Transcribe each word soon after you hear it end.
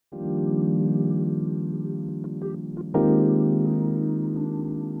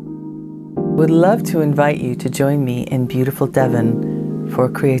would love to invite you to join me in beautiful Devon for a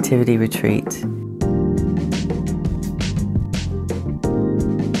creativity retreat.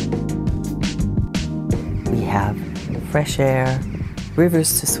 We have fresh air,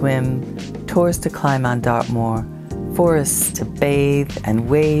 rivers to swim, tours to climb on Dartmoor, forests to bathe, and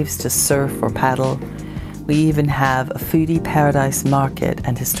waves to surf or paddle. We even have a foodie paradise market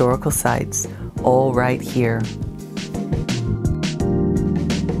and historical sites, all right here.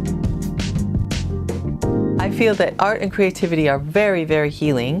 I feel that art and creativity are very, very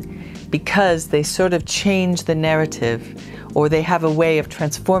healing because they sort of change the narrative, or they have a way of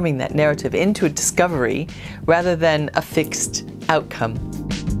transforming that narrative into a discovery rather than a fixed outcome.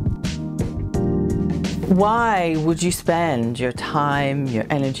 Why would you spend your time, your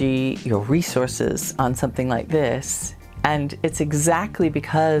energy, your resources on something like this? And it's exactly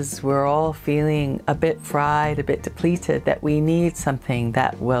because we're all feeling a bit fried, a bit depleted, that we need something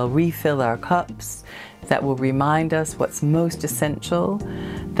that will refill our cups, that will remind us what's most essential,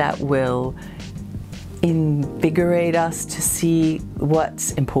 that will invigorate us to see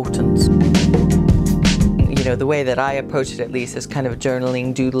what's important. You know, the way that I approach it, at least, is kind of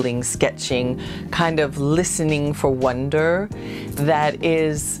journaling, doodling, sketching, kind of listening for wonder that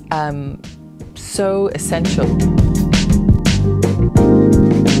is so essential.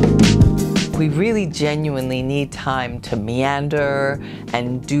 We really genuinely need time to meander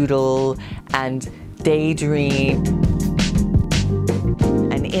and doodle and daydream.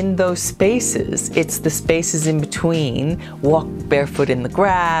 And in those spaces, it's the spaces in between, walk barefoot in the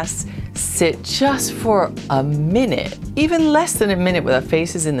grass, sit just for a minute, even less than a minute, with our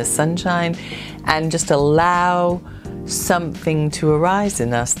faces in the sunshine, and just allow something to arise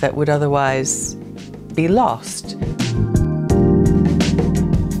in us that would otherwise be lost.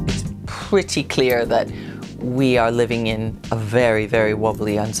 It's pretty clear that we are living in a very, very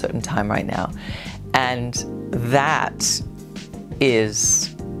wobbly, uncertain time right now. And that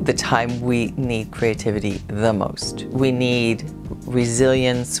is the time we need creativity the most. We need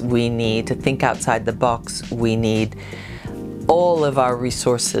resilience, we need to think outside the box, we need all of our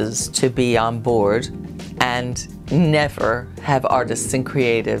resources to be on board, and never have artists and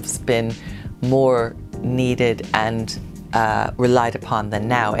creatives been more needed and relied upon than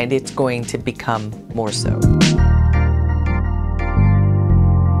now, and it's going to become more so.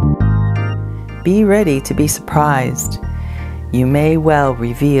 Be ready to be surprised. You may well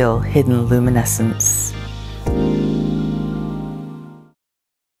reveal hidden luminescence.